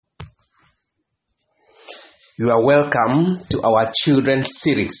You are welcome to our children's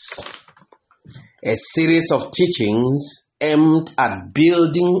series, a series of teachings aimed at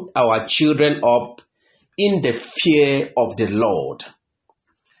building our children up in the fear of the Lord,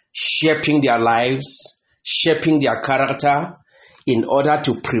 shaping their lives, shaping their character in order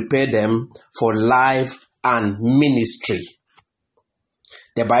to prepare them for life and ministry.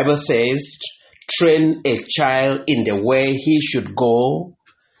 The Bible says, train a child in the way he should go,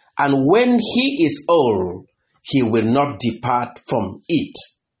 and when he is old, he will not depart from it.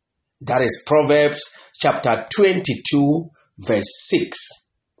 That is Proverbs chapter 22, verse 6.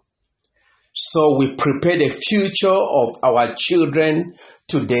 So we prepare the future of our children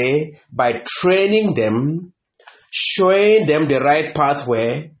today by training them, showing them the right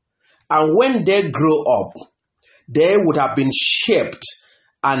pathway, and when they grow up, they would have been shaped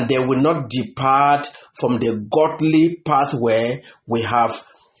and they will not depart from the godly pathway we have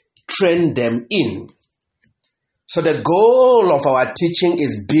trained them in. So the goal of our teaching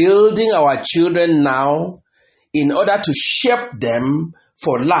is building our children now in order to shape them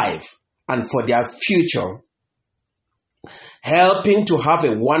for life and for their future, helping to have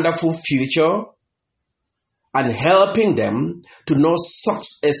a wonderful future and helping them to know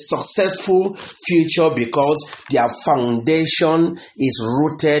a successful future because their foundation is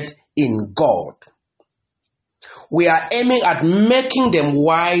rooted in God. We are aiming at making them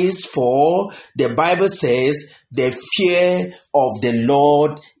wise, for the Bible says the fear of the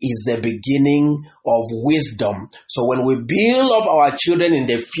Lord is the beginning of wisdom. So when we build up our children in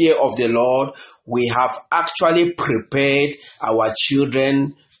the fear of the Lord, we have actually prepared our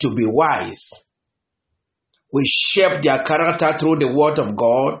children to be wise. We shape their character through the Word of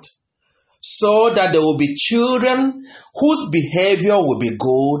God, so that there will be children whose behavior will be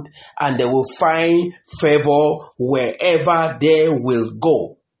good and they will find favor wherever they will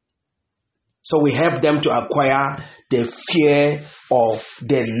go. So we help them to acquire the fear of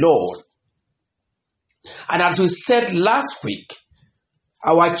the Lord. And as we said last week,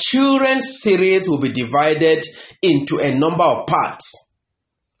 our children's series will be divided into a number of parts.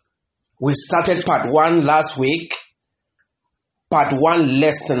 We started part 1 last week. Part 1,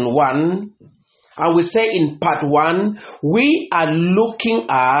 lesson 1. And we say in part 1, we are looking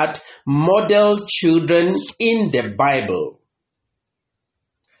at model children in the Bible.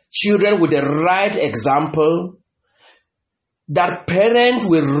 Children with the right example that parents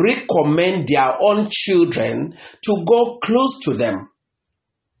will recommend their own children to go close to them.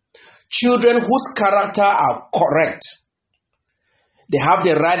 Children whose character are correct. They have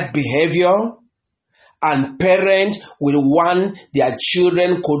the right behavior, and parents will want their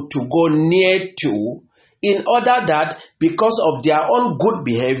children to go near to, in order that because of their own good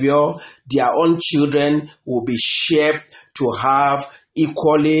behavior, their own children will be shaped to have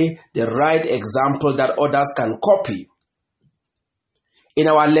equally the right example that others can copy. In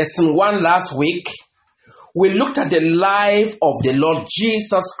our lesson 1 last week, we looked at the life of the Lord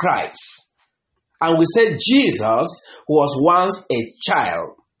Jesus Christ. And we said Jesus was once a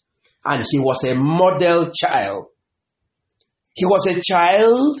child. And he was a model child. He was a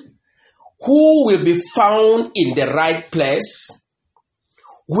child who will be found in the right place,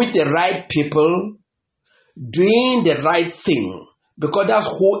 with the right people, doing the right thing, because that's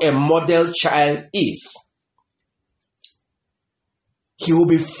who a model child is. He will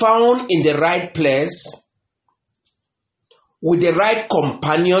be found in the right place, with the right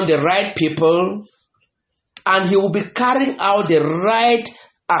companion, the right people, and he will be carrying out the right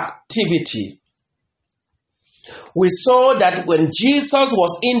activity. We saw that when Jesus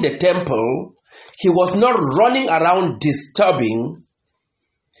was in the temple, he was not running around disturbing.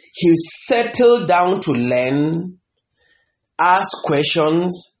 He settled down to learn, ask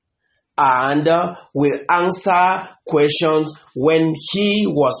questions, and will answer questions when he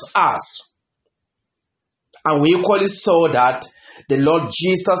was asked. And we equally saw that the Lord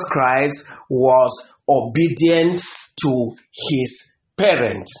Jesus Christ was obedient to his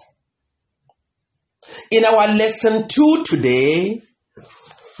parents. In our lesson 2 today,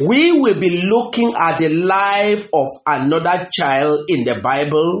 we will be looking at the life of another child in the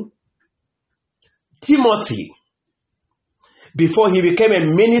Bible, Timothy. Before he became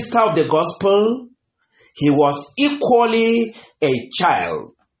a minister of the gospel, he was equally a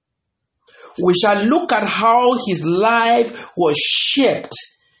child. We shall look at how his life was shaped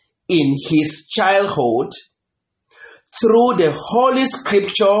in his childhood through the Holy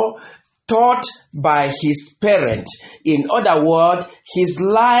Scripture taught by his parents. In other words, his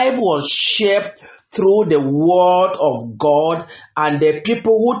life was shaped through the Word of God, and the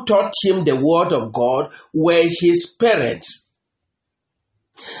people who taught him the Word of God were his parents.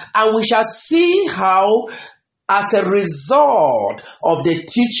 And we shall see how As a result of the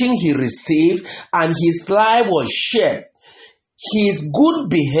teaching he received and his life was shaped, his good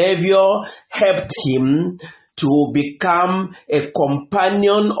behavior helped him to become a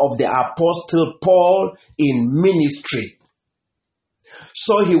companion of the Apostle Paul in ministry.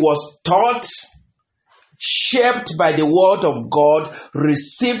 So he was taught, shaped by the word of God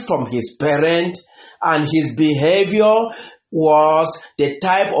received from his parent, and his behavior was the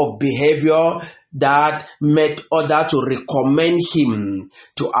type of behavior that made others to recommend him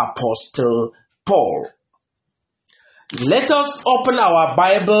to Apostle Paul. Let us open our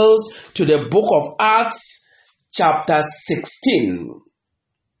Bibles to the book of Acts, chapter 16.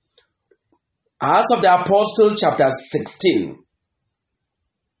 Acts of the Apostles, chapter 16.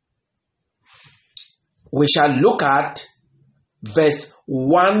 We shall look at verse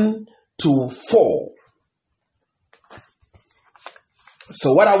 1 to 4.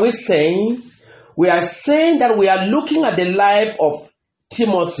 So what are we saying? We are saying that we are looking at the life of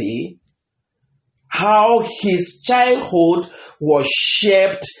Timothy, how his childhood was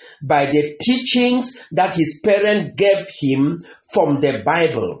shaped by the teachings that his parents gave him from the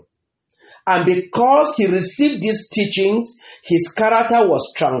Bible. And because he received these teachings, his character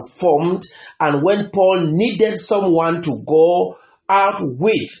was transformed. And when Paul needed someone to go out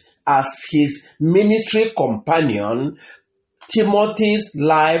with as his ministry companion, Timothy's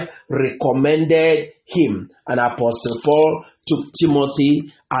life recommended him, and Apostle Paul took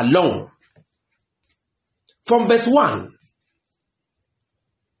Timothy along. From verse 1,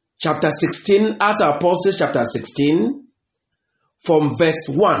 chapter 16, Acts of Apostles, chapter 16, from verse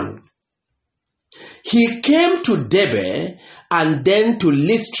 1. He came to Derbe and then to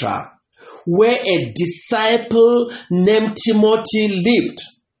Lystra, where a disciple named Timothy lived,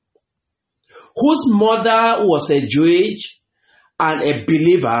 whose mother was a Jewish and a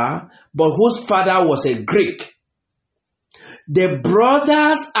believer, but whose father was a Greek. The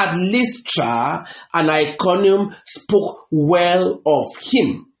brothers at Lystra and Iconium spoke well of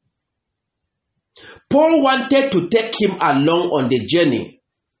him. Paul wanted to take him along on the journey.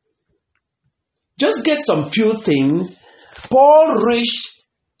 Just get some few things. Paul reached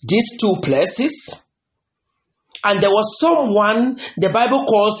these two places, and there was someone, the Bible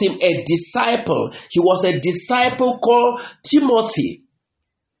calls him a disciple. He was a disciple called Timothy.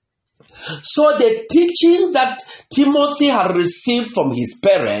 So the teaching that Timothy had received from his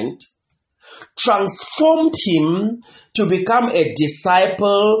parent transformed him to become a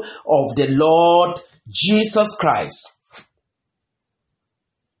disciple of the Lord Jesus Christ.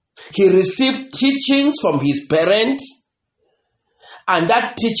 He received teachings from his parents, and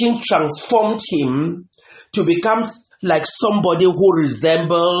that teaching transformed him to become like somebody who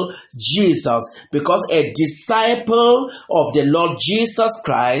resembled Jesus, because a disciple of the Lord Jesus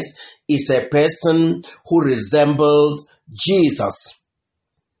Christ is a person who resembled Jesus.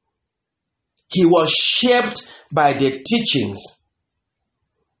 He was shaped by the teachings.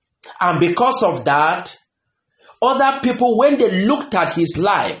 And because of that, other people, when they looked at his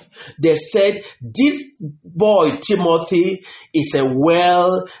life, they said, this boy, Timothy, is a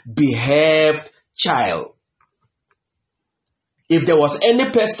well-behaved child. If there was any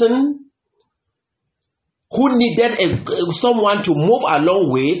person who needed someone to move along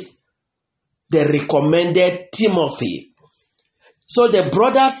with, they recommended Timothy. So the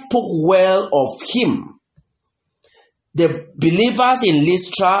brothers spoke well of him. The believers in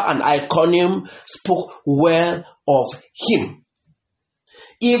Lystra and Iconium spoke well of him.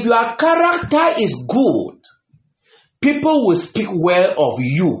 If your character is good, people will speak well of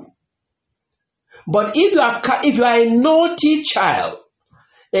you. But if you are a naughty child,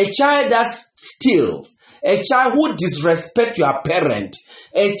 a child that steals, a child who disrespects your parent,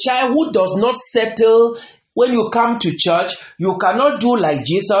 a child who does not settle when you come to church, you cannot do like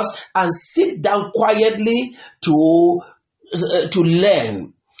Jesus and sit down quietly to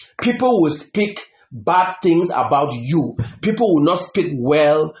learn. People will speak bad things about you. People will not speak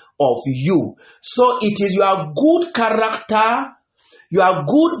well of you. So it is your good character, your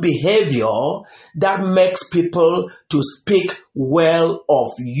good behavior that makes people to speak well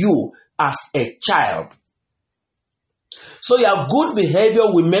of you as a child. So your good behavior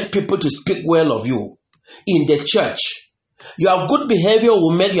will make people to speak well of you in the church. Your good behavior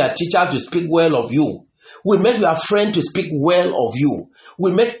will make your teacher to speak well of you. Will make your friend to speak well of you.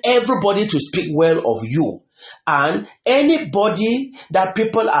 Will make everybody to speak well of you. And anybody that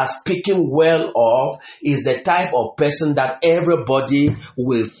people are speaking well of is the type of person that everybody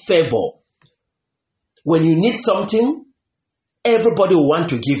will favor. When you need something, everybody will want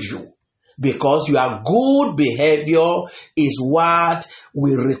to give you. Because your good behavior is what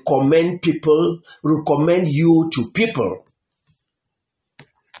we recommend you to people.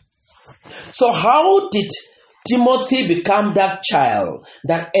 So how did Timothy become that child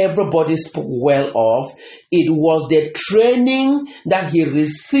that everybody spoke well of? It was the training that he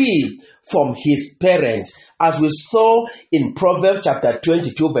received from his parents. As we saw in Proverbs chapter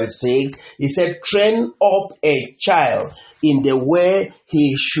 22 verse 6, he said, train up a child in the way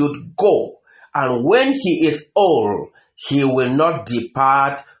he should go, and when he is old, he will not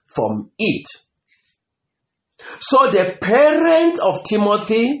depart from it. So the parents of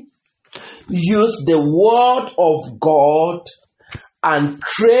Timothy used the word of God and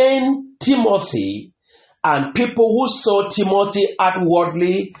trained Timothy, and people who saw Timothy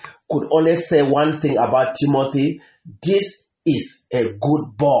outwardly could only say one thing about Timothy: this is a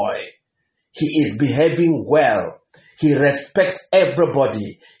good boy. He is behaving well. He respects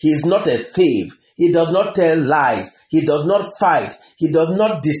everybody. He is not a thief. He does not tell lies. He does not fight. He does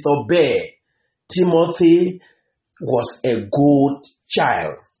not disobey. Timothy was a good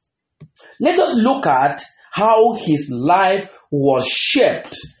child. Let us look at how his life was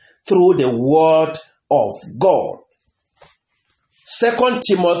shaped through the word of God. 2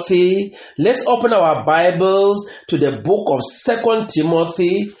 Timothy, let's open our Bibles to the book of 2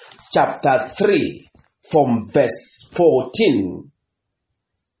 Timothy chapter 3 from verse 14.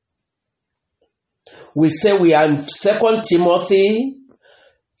 We say we are in 2 Timothy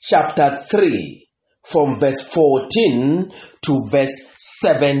chapter 3 from verse 14 to verse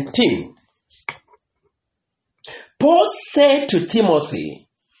 17. Paul said to Timothy,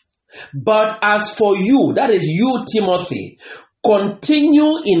 but as for you, that is you, Timothy,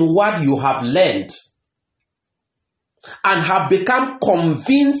 continue in what you have learned and have become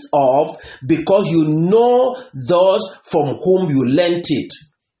convinced of, because you know those from whom you learnt it.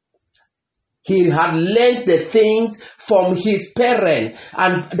 He had learned the things from his parents,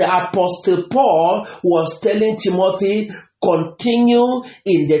 and the Apostle Paul was telling Timothy, continue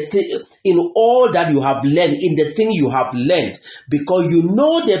in all that you have learned, in the thing you have learned, because you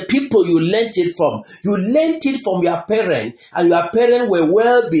know the people you learned it from. You learned it from your parents, and your parents were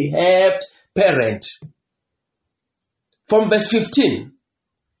well-behaved parents. From verse 15,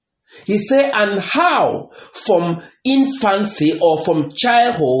 he said, and how from infancy or from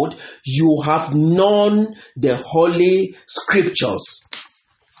childhood you have known the Holy Scriptures.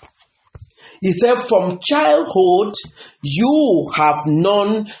 He said, from childhood you have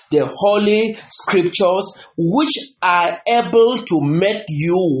known the Holy Scriptures, which are able to make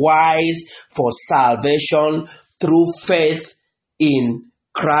you wise for salvation through faith in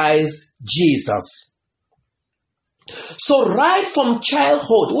Christ Jesus. So right from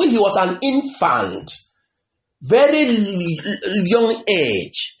childhood, when he was an infant, very young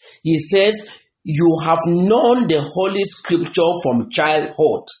age, he says, you have known the Holy Scripture from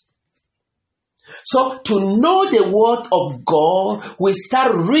childhood. So to know the word of God, we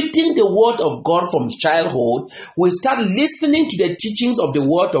start reading the word of God from childhood. We start listening to the teachings of the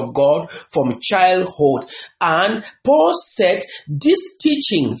word of God from childhood. And Paul said, these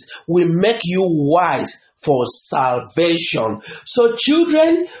teachings will make you wise for salvation. So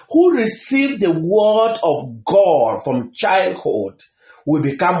children who receive the word of God from childhood will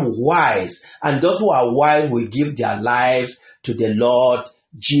become wise. And those who are wise will give their lives to the Lord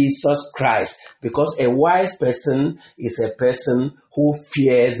Jesus Christ. Because a wise person is a person who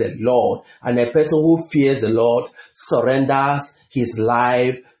fears the Lord. And a person who fears the Lord surrenders his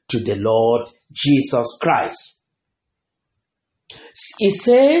life to the Lord Jesus Christ. It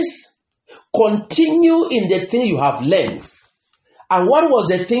says, continue in the thing you have learned. And what was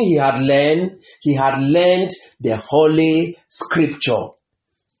the thing he had learned? He had learned the Holy Scripture.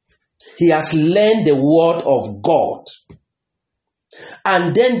 He has learned the Word of God.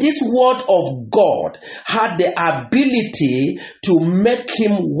 And then this Word of God had the ability to make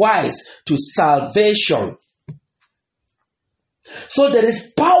him wise to salvation. So there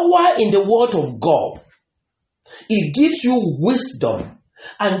is power in the Word of God. It gives you wisdom.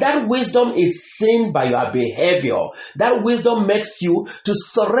 And that wisdom is seen by your behavior. That wisdom makes you to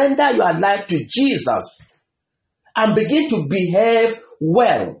surrender your life to Jesus and begin to behave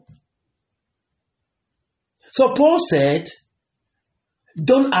well. So Paul said,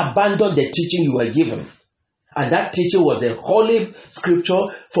 don't abandon the teaching you were given. And that teaching was the Holy Scripture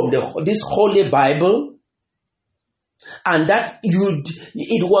from this Holy Bible. And that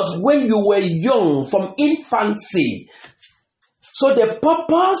it was when you were young, from infancy. So the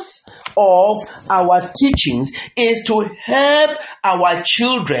purpose of our teaching is to help our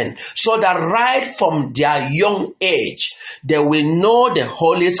children so that right from their young age, they will know the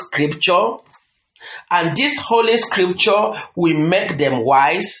Holy Scripture, and this Holy Scripture will make them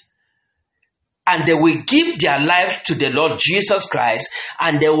wise, and they will give their life to the Lord Jesus Christ,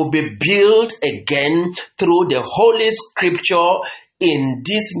 and they will be built again through the Holy Scripture in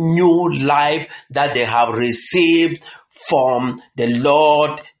this new life that they have received from the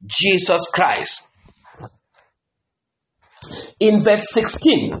Lord Jesus Christ. In verse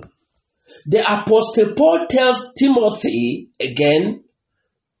 16, the Apostle Paul tells Timothy again,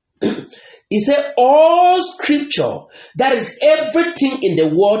 he said, all scripture, that is everything in the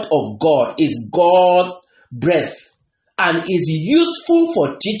word of God, is God's breath and is useful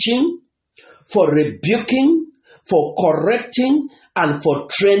for teaching, for rebuking, for correcting, and for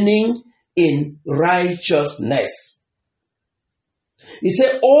training in righteousness. He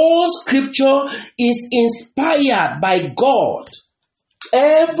said, all scripture is inspired by God.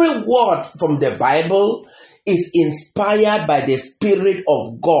 Every word from the Bible is inspired by the Spirit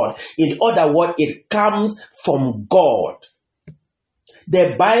of God. In other words, it comes from God.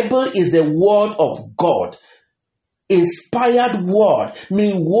 The Bible is the word of God. Inspired word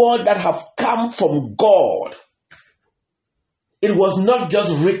means word that have come from God. It was not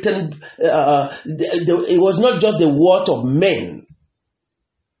just written, it was not just the word of men.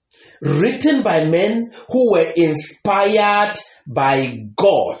 Written by men who were inspired by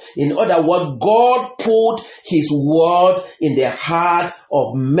God. In other words, God put his word in the heart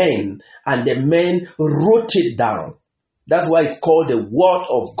of men, and the men wrote it down. That's why it's called the word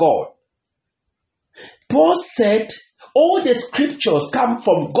of God. Paul said, all the scriptures come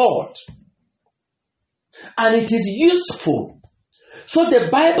from God, and it is useful. So the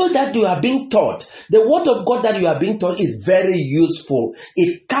Bible that you are being taught, the word of God that you are being taught is very useful.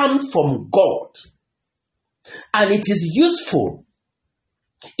 It comes from God. And it is useful.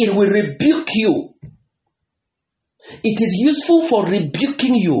 It will rebuke you. It is useful for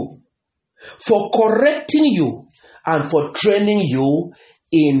rebuking you, for correcting you, and for training you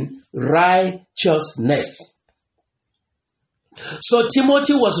in righteousness. So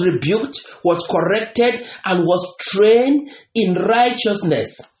Timothy was rebuked, was corrected, and was trained in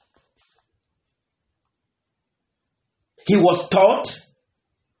righteousness. He was taught,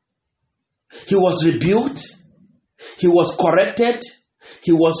 he was rebuked, he was corrected,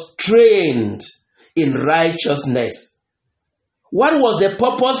 he was trained in righteousness. What was the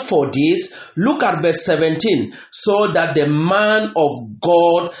purpose for this? Look at verse 17. So that the man of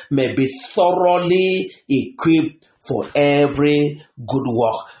God may be thoroughly equipped for every good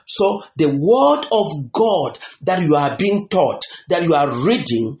work. So the word of God that you are being taught, that you are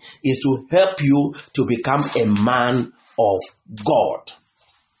reading, is to help you to become a man of God.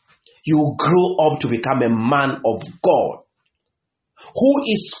 You grow up to become a man of God, who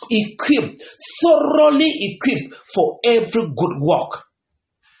is equipped, thoroughly equipped for every good work.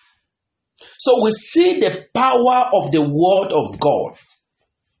 So we see the power of the word of God.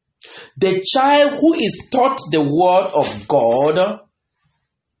 The child who is taught the word of God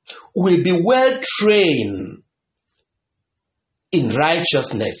will be well trained in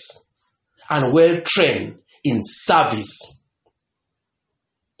righteousness and well trained in service.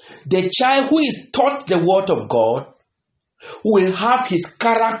 The child who is taught the word of God will have his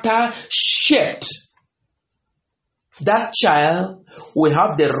character shaped. That child will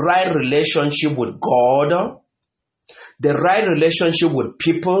have the right relationship with God, the right relationship with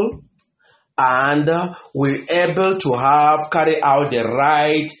people, and will be able to carry out the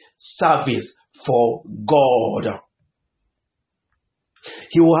right service for God.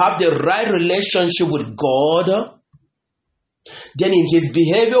 He will have the right relationship with God. Then in his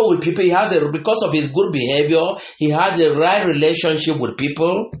behavior with people, because of his good behavior, he has the right relationship with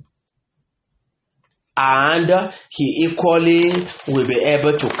people. And he equally will be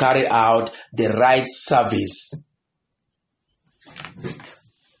able to carry out the right service.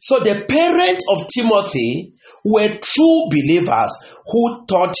 So the parents of Timothy were true believers who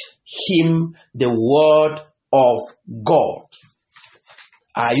taught him the word of God.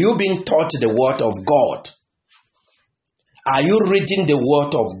 Are you being taught the word of God? Are you reading the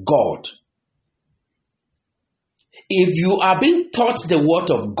word of God? If you are being taught the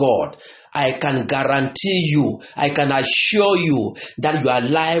word of God, I can guarantee you, I can assure you that your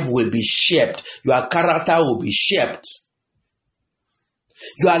life will be shaped. Your character will be shaped.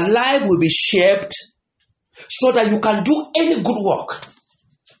 Your life will be shaped so that you can do any good work.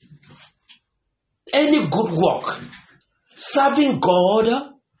 Any good work. Serving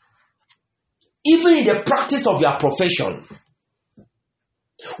God, even in the practice of your profession.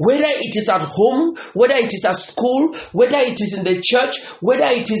 Whether it is at home, whether it is at school, whether it is in the church, whether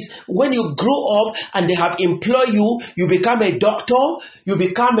it is when you grow up and they have employed you, you become a doctor, you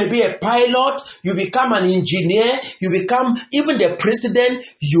become maybe a pilot, you become an engineer, you become even the president,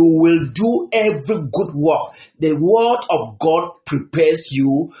 you will do every good work. The word of God prepares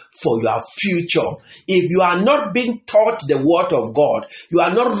you for your future. If you are not being taught the word of God, you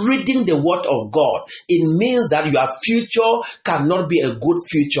are not reading the word of God, it means that your future cannot be a good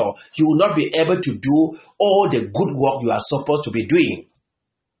future. You will not be able to do all the good work you are supposed to be doing.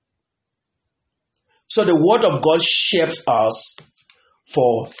 So the word of God shapes us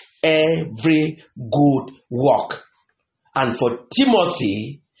for every good work. And for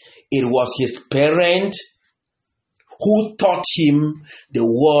Timothy, it was his parent who taught him the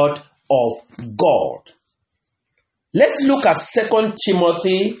word of God. Let's look at 2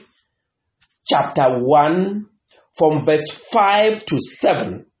 Timothy chapter 1 from verse 5 to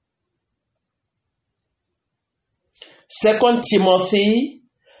 7. 2 Timothy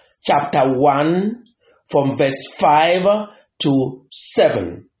chapter 1 from verse 5 to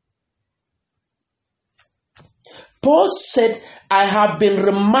 7. Paul said, I have been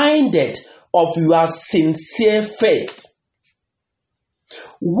reminded of your sincere faith,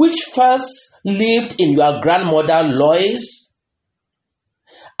 which first lived in your grandmother Lois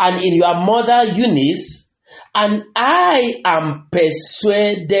and in your mother Eunice, and I am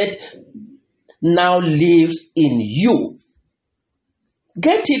persuaded now lives in you.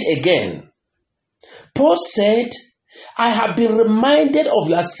 Get it again. Paul said, I have been reminded of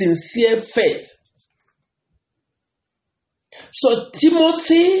your sincere faith. So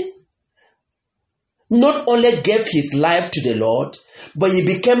Timothy not only gave his life to the Lord, but he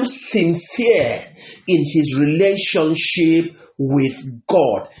became sincere in his relationship with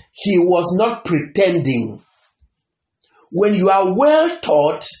God. He was not pretending. When you are well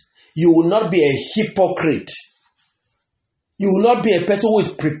taught, you will not be a hypocrite. You will not be a person who is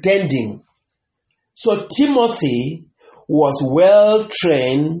pretending. So Timothy was well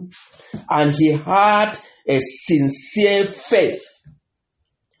trained and he had a sincere faith.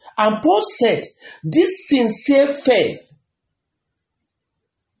 And Paul said, this sincere faith,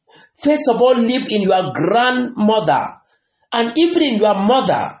 first of all, lived in your grandmother and even in your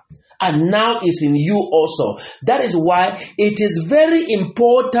mother, and now is in you also. That is why it is very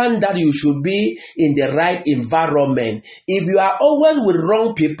important that you should be in the right environment. If you are always with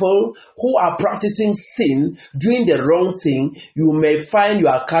wrong people who are practicing sin, doing the wrong thing, you may find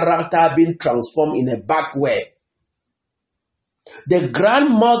your character being transformed in a bad way. The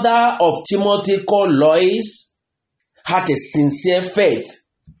grandmother of Timothy, called Lois, had a sincere faith.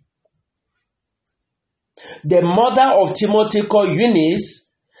 The mother of Timothy, called Eunice,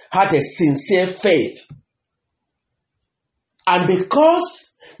 had a sincere faith. And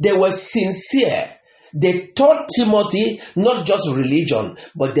because they were sincere, they taught Timothy not just religion,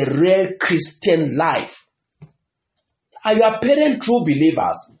 but the real Christian life. Are your parents true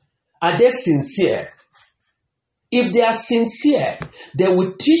believers? Are they sincere? If they are sincere, they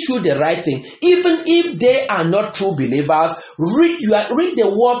will teach you the right thing. Even if they are not true believers, read the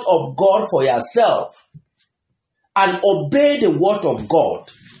word of God for yourself and obey the word of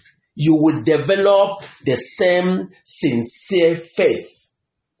God. You will develop the same sincere faith.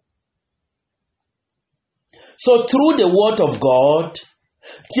 So through the word of God,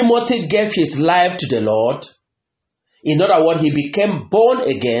 Timothy gave his life to the Lord. In other words, he became born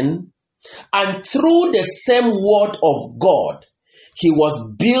again. And through the same word of God, he was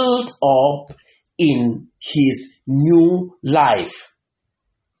built up in his new life.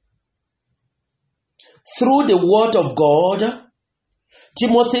 Through the word of God,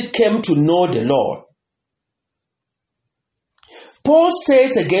 Timothy came to know the Lord. Paul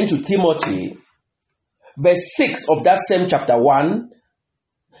says again to Timothy, verse 6 of that same chapter 1,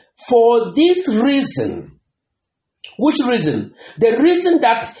 for this reason. Which reason? The reason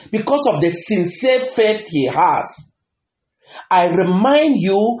that because of the sincere faith he has, I remind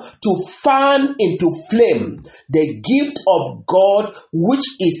you to fan into flame the gift of God which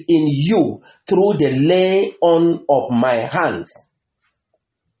is in you through the laying on of my hands.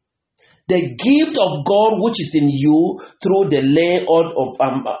 The gift of God which is in you through the laying on of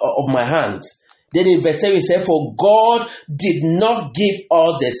my hands. Then in verse 7 he said, for God did not give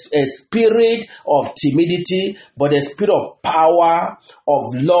us a spirit of timidity, but a spirit of power,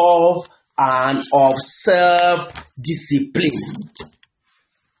 of love, and of self-discipline.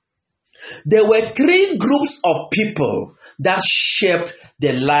 There were three groups of people that shaped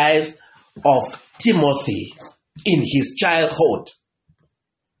the life of Timothy in his childhood.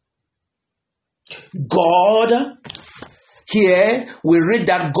 God, Here we read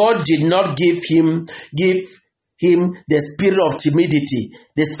that God did not give him the spirit of timidity,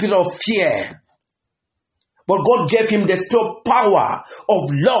 the spirit of fear. But God gave him the spirit of power, of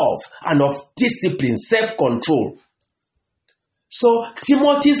love, and of discipline, self-control. So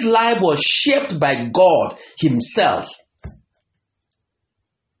Timothy's life was shaped by God himself.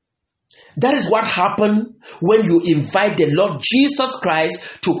 That is what happened when you invite the Lord Jesus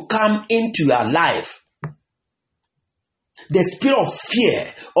Christ to come into your life. The spirit of fear,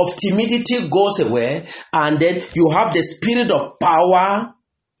 of timidity goes away, and then you have the spirit of power,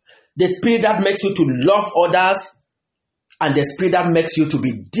 the spirit that makes you to love others, and the spirit that makes you to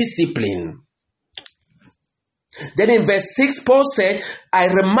be disciplined. Then in verse 6, Paul said, I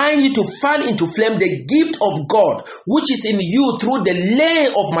remind you to fan into flame the gift of God, which is in you through the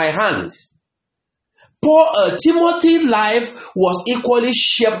laying of my hands. Timothy's life was equally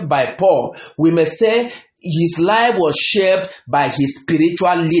shaped by Paul. We may say his life was shaped by his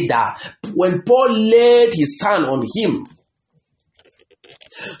spiritual leader when Paul laid his hand on him.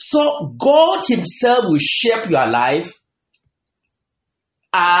 So God himself will shape your life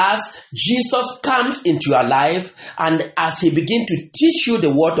as Jesus comes into your life and as he begins to teach you the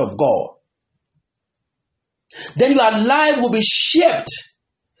word of God. Then your life will be shaped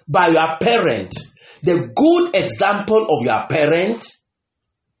by your parent, the good example of your parent,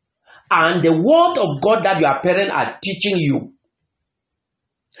 and the word of God that your parents are teaching you.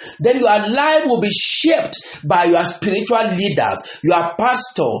 Then your life will be shaped by your spiritual leaders, your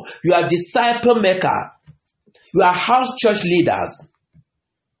pastor, your disciple maker, your house church leaders.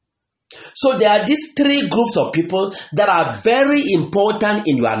 So there are these three groups of people that are very important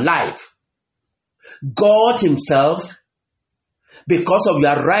in your life. God himself, because of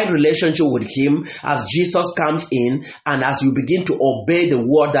your right relationship with him as Jesus comes in and as you begin to obey the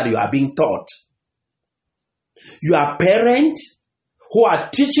word that you are being taught. Your parents who are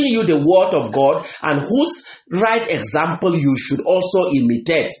teaching you the word of God and whose right example you should also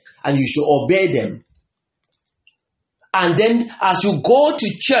imitate and you should obey them. And then as you go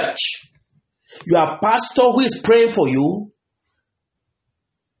to church, your pastor who is praying for you,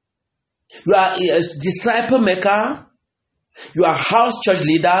 your disciple maker, your house church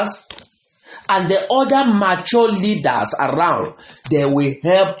leaders, and the other mature leaders around, they will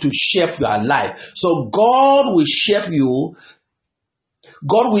help to shape your life. So God will shape you.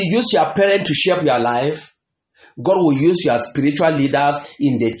 God will use your parents to shape your life. God will use your spiritual leaders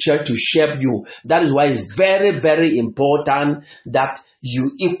in the church to shape you. That is why it's very, very important that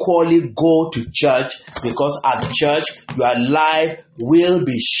you equally go to church, because at church, your life will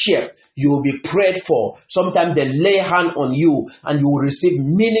be shaped. You will be prayed for. Sometimes they lay hand on you and you will receive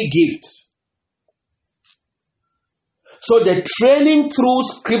many gifts. So the training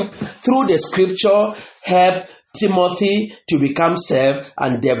through the scripture helped Timothy to become saved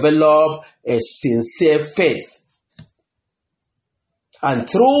and develop a sincere faith. And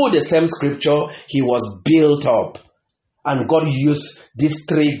through the same scripture, he was built up. And God used these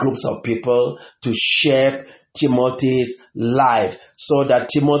three groups of people to shape Timothy's life, so that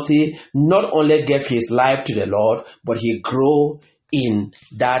Timothy not only gave his life to the Lord, but he grew in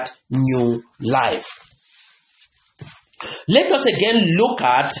that new life. Let us again look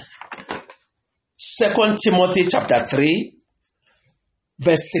at 2 Timothy chapter 3,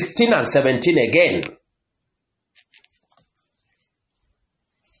 verse 16 and 17 again.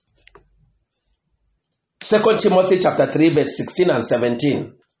 2 Timothy chapter 3, verse 16 and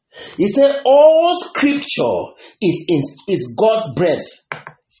 17. He said, all scripture is God's breath,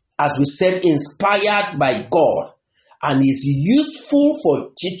 as we said, inspired by God, and is useful for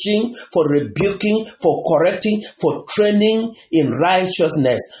teaching, for rebuking, for correcting, for training in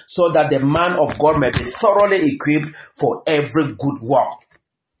righteousness, so that the man of God may be thoroughly equipped for every good work.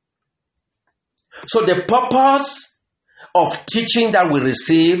 So the purpose of teaching that we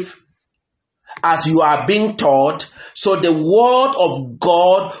receive as you are being taught, so the word of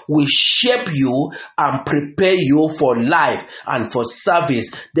God will shape you and prepare you for life and for service.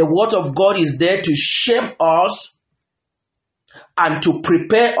 The word of God is there to shape us and to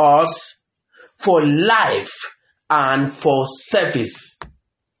prepare us for life and for service.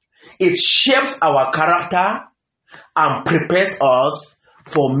 It shapes our character and prepares us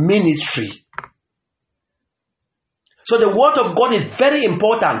for ministry. So the word of God is very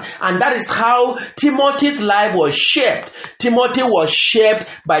important, and that is how Timothy's life was shaped. Timothy was shaped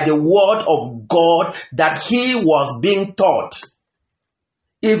by the word of God that he was being taught.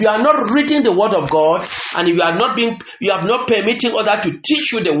 If you are not reading the word of God, and if you have not permitting others to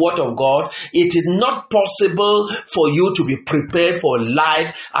teach you the word of God, it is not possible for you to be prepared for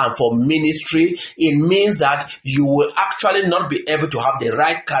life and for ministry. It means that you will actually not be able to have the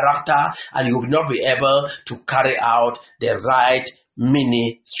right character, and you will not be able to carry out the right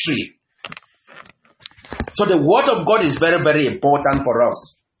ministry. So the word of God is very, very important for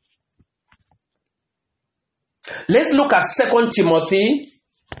us. Let's look at 2 Timothy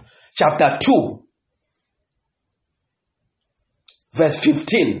chapter 2, verse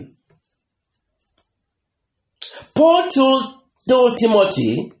 15. Paul told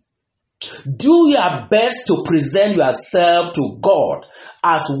Timothy, do your best to present yourself to God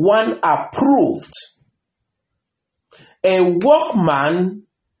as one approved, a workman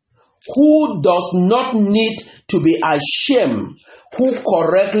who does not need to be ashamed, who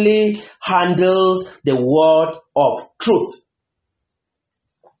correctly handles the word of truth.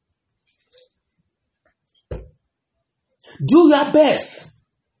 Do your best.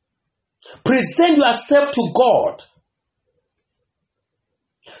 Present yourself to God.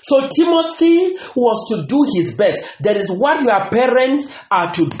 So Timothy was to do his best. That is what your parents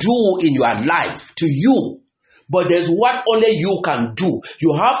are to do in your life to you. But there's what only you can do.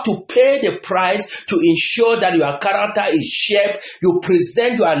 You have to pay the price to ensure that your character is shaped. You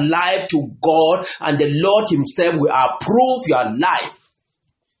present your life to God, and the Lord himself will approve your life.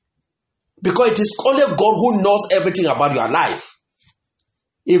 Because it is only God who knows everything about your life.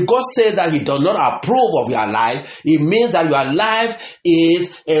 If God says that he does not approve of your life, it means that your life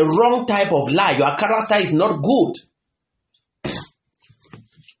is a wrong type of life. Your character is not good.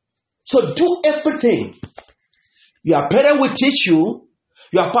 So do everything. Your parent will teach you,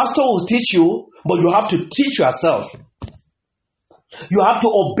 your pastor will teach you, but you have to teach yourself. You have to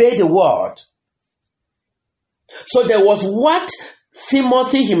obey the word. So there was what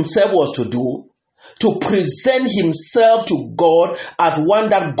Timothy himself was to do, to present himself to God as one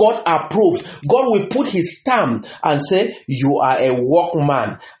that God approves. God will put his stamp and say, you are a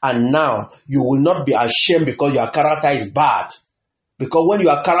workman, and now you will not be ashamed because your character is bad. Because when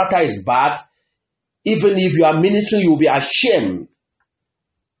your character is bad, even if you are ministering, you will be ashamed.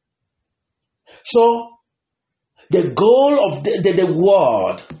 So, the goal of the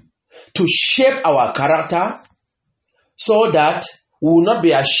word to shape our character so that we will not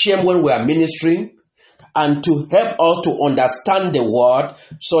be ashamed when we are ministering, and to help us to understand the word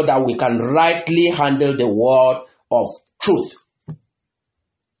so that we can rightly handle the word of truth.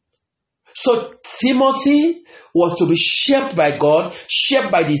 So Timothy was to be shaped by God,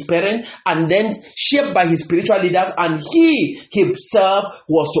 shaped by his parents, and then shaped by his spiritual leaders, and he himself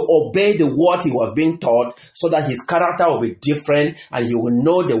was to obey the word he was being taught so that his character will be different and he will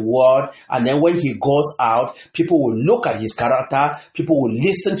know the word. And then when he goes out, people will look at his character, people will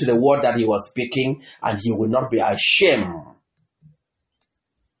listen to the word that he was speaking, and he will not be ashamed.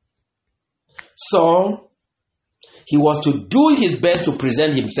 So he was to do his best to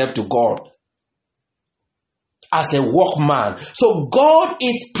present himself to God as a workman. So God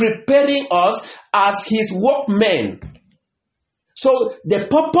is preparing us as his workmen. So the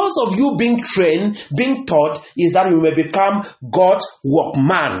purpose of you being trained, being taught, is that you may become God's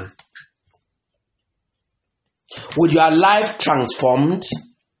workman. With your life transformed,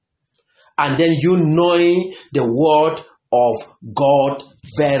 and then you knowing the word of God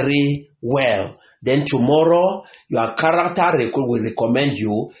very well. Then tomorrow, your character will recommend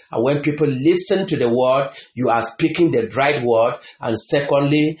you. And when people listen to the word, you are speaking the right word. And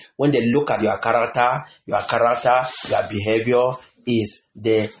secondly, when they look at your character, your behavior is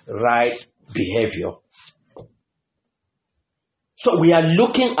the right behavior. So we are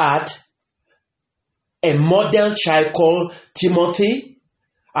looking at a model child called Timothy,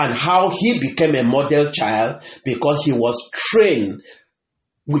 and how he became a model child because he was trained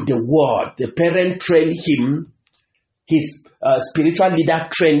with the word. The parent trained him, his spiritual leader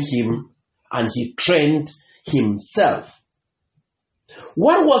trained him, and he trained himself.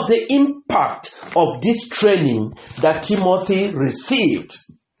 What was the impact of this training that Timothy received?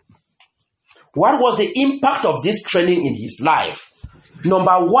 What was the impact of this training in his life?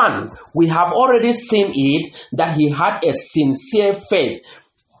 Number one, we have already seen it, that he had a sincere faith.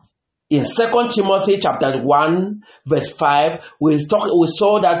 In 2 Timothy chapter 1, verse 5, we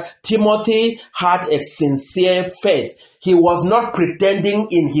saw that Timothy had a sincere faith. He was not pretending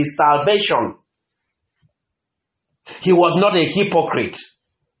in his salvation. He was not a hypocrite.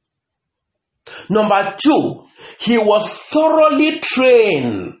 Number two, he was thoroughly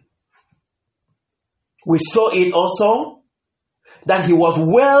trained. We saw it also that he was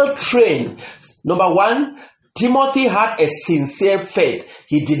well trained. Number one, Timothy had a sincere faith.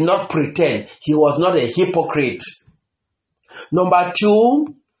 He did not pretend. He was not a hypocrite. Number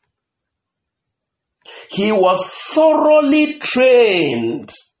 2, he was thoroughly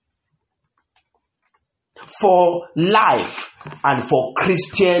trained for life and for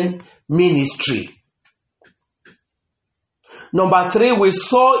Christian ministry. Number 3, we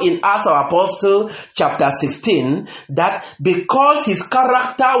saw in Acts of Apostles chapter 16 that because his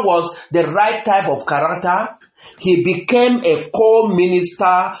character was the right type of character, he became a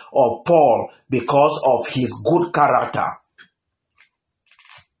co-minister of Paul because of his good character.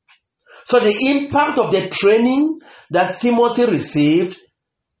 So the impact of the training that Timothy received,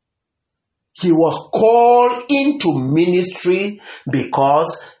 he was called into ministry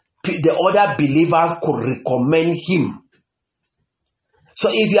because the other believers could recommend him. So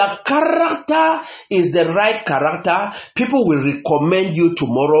if your character is the right character, people will recommend you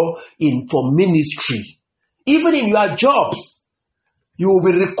tomorrow for ministry. Even in your jobs, you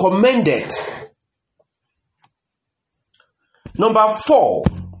will be recommended. Number 4,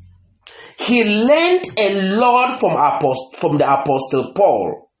 he learned a lot from the Apostle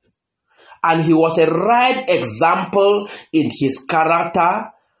Paul. And he was a right example in his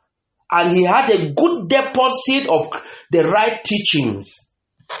character. And he had a good deposit of the right teachings.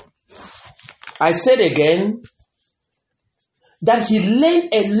 I said again that he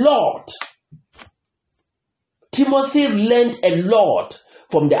learned a lot. Timothy learned a lot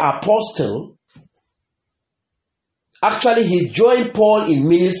from the apostle. Actually, he joined Paul in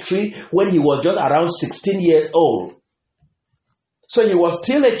ministry when he was just around 16 years old. So he was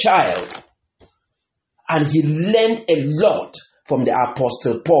still a child. And he learned a lot from the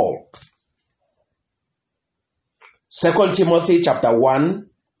apostle Paul. 2 Timothy chapter 1,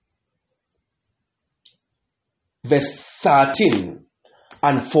 verse 13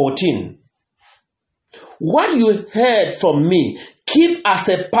 and 14. What you heard from me, keep as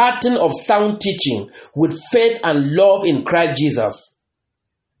a pattern of sound teaching with faith and love in Christ Jesus.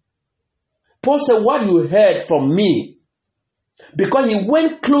 Paul said, what you heard from me. Because he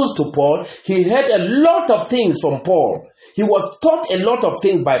went close to Paul, he heard a lot of things from Paul. He was taught a lot of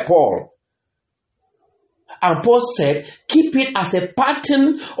things by Paul. And Paul said, keep it as a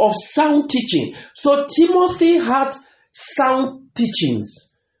pattern of sound teaching. So Timothy had sound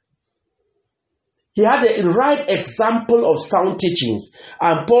teachings. He had a right example of sound teachings.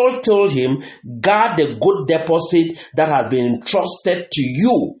 And Paul told him, guard the good deposit that has been entrusted to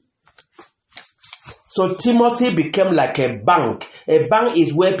you. So Timothy became like a bank. A bank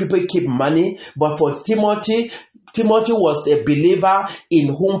is where people keep money. But for Timothy was a believer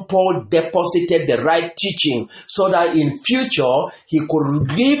in whom Paul deposited the right teaching so that in future he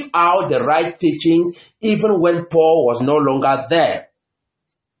could give out the right teachings even when Paul was no longer there.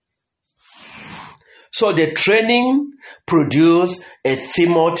 So the training produced a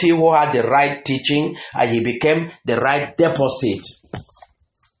Timothy who had the right teaching and he became the right deposit.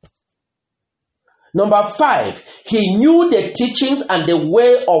 Number 5, he knew the teachings and the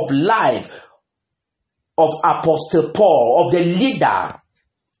way of life of Apostle Paul, of the leader.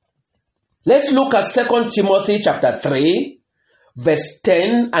 Let's look at 2 Timothy chapter 3, verse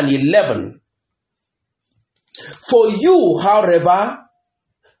 10 and 11. For you, however,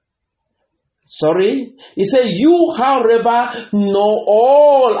 he said, you, however, know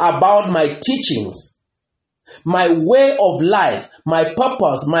all about my teachings, my way of life, my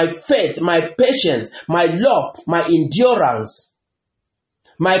purpose, my faith, my patience, my love, my endurance,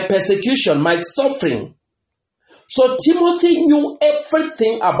 my persecution, my suffering. So Timothy knew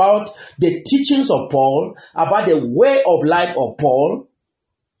everything about the teachings of Paul, about the way of life of Paul,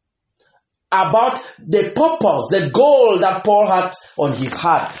 about the purpose, the goal that Paul had on his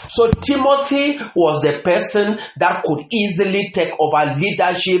heart. So Timothy was the person that could easily take over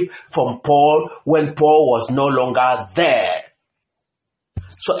leadership from Paul when Paul was no longer there.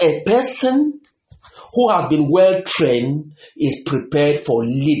 So a person who has been well trained is prepared for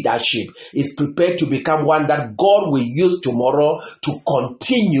leadership, is prepared to become one that God will use tomorrow to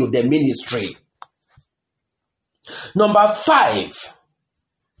continue the ministry. Number 6,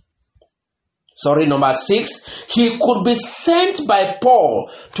 he could be sent by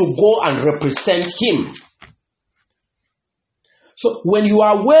Paul to go and represent him. So when you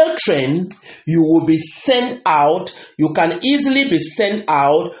are well trained, you will be sent out. You can easily be sent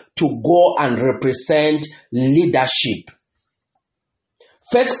out to go and represent leadership.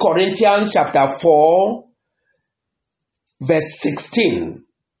 1 Corinthians chapter 4, verse 16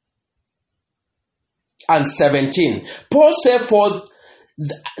 and 17. Paul said,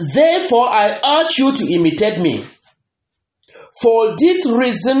 therefore I urge you to imitate me. For this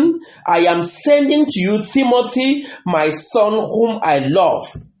reason, I am sending to you Timothy, my son, whom I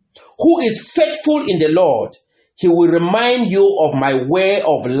love, who is faithful in the Lord. He will remind you of my way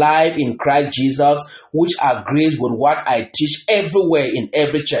of life in Christ Jesus, which agrees with what I teach everywhere in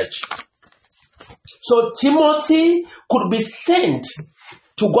every church. So Timothy could be sent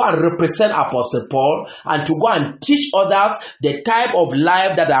to go and represent Apostle Paul and to go and teach others the type of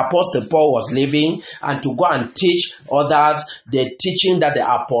life that the Apostle Paul was living, and to go and teach others the teaching that the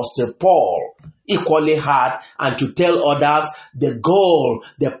Apostle Paul equally had, and to tell others the goal,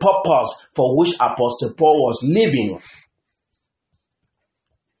 the purpose for which Apostle Paul was living.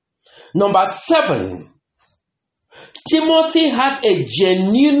 Number 7, Timothy had a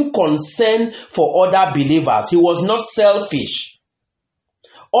genuine concern for other believers. He was not selfish.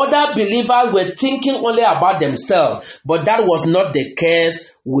 Other believers were thinking only about themselves, but that was not the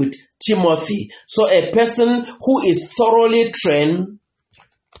case with Timothy. So a person who is thoroughly trained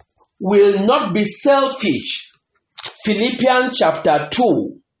will not be selfish. Philippians chapter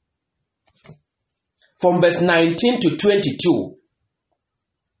 2, from verse 19 to 22.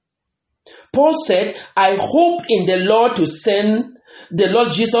 Paul said, I hope in the Lord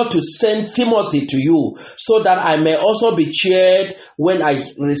Jesus to send Timothy to you, so that I may also be cheered when I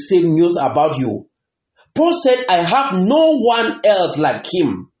receive news about you. Paul said, I have no one else like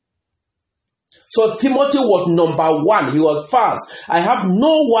him. So Timothy was number 1. He was first. I have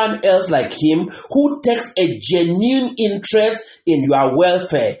no one else like him who takes a genuine interest in your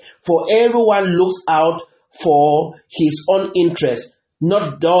welfare. For everyone looks out for his own interest,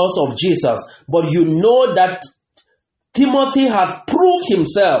 not those of Jesus. But you know that Timothy has proved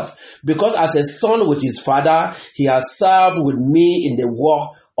himself, because as a son with his father, he has served with me in the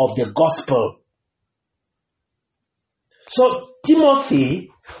work of the gospel. So Timothy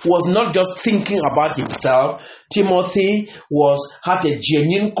was not just thinking about himself. Timothy had a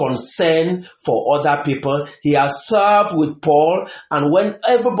genuine concern for other people. He has served with Paul, and when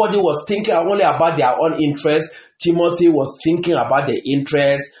everybody was thinking only about their own interests, Timothy was thinking about the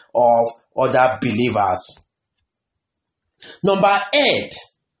interests of other believers. Number 8,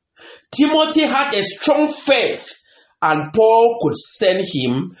 Timothy had a strong faith, and Paul could send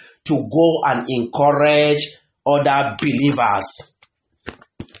him to go and encourage other believers.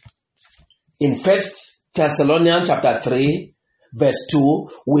 In 1 Thessalonians chapter 3, verse 2,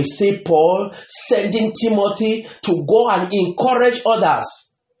 we see Paul sending Timothy to go and encourage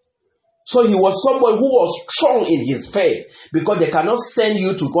others. So he was someone who was strong in his faith, because they cannot send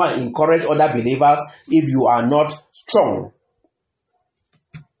you to go and encourage other believers if you are not strong.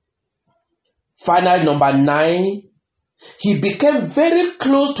 Finally, number 9, he became very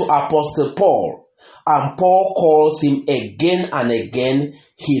close to Apostle Paul, and Paul calls him again and again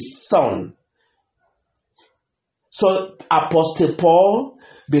his son. So Apostle Paul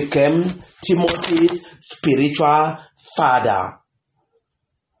became Timothy's spiritual father.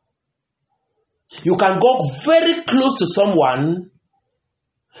 You can go very close to someone,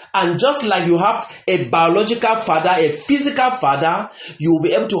 and just like you have a biological father, a physical father, you will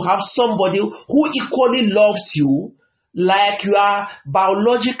be able to have somebody who equally loves you like your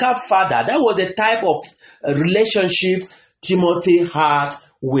biological father. That was the type of relationship Timothy had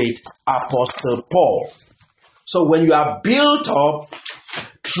with Apostle Paul. So when you are built up,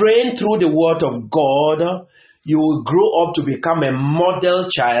 trained through the word of God, you will grow up to become a model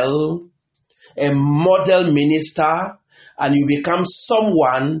child, a model minister, and you become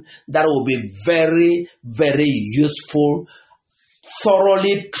someone that will be very, very useful,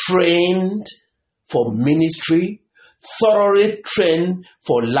 thoroughly trained for ministry, thoroughly trained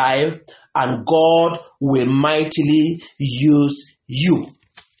for life, and God will mightily use you.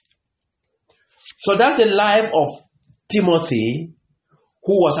 So that's the life of Timothy,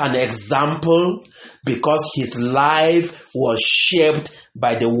 who was an example because his life was shaped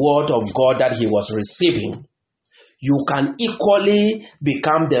by the word of God that he was receiving. You can equally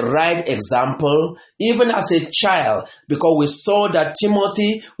become the right example even as a child, because we saw that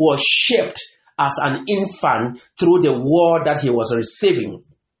Timothy was shaped as an infant through the word that he was receiving.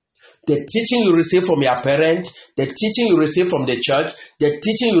 The teaching you receive from your parents, the teaching you receive from the church, the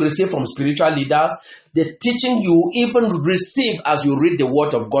teaching you receive from spiritual leaders, the teaching you even receive as you read the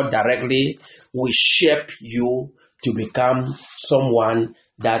word of God directly will shape you to become someone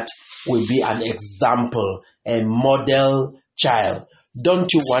that will be an example, a model child.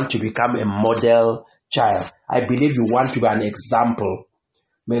 Don't you want to become a model child? I believe you want to be an example.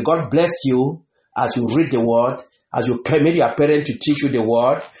 May God bless you as you read the word as you permit your parent to teach you the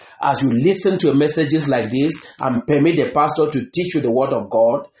word, as you listen to messages like this and permit the pastor to teach you the word of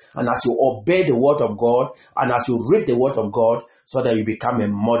God, and as you obey the word of God, and as you read the word of God, so that you become a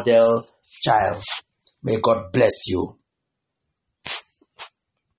model child. May God bless you.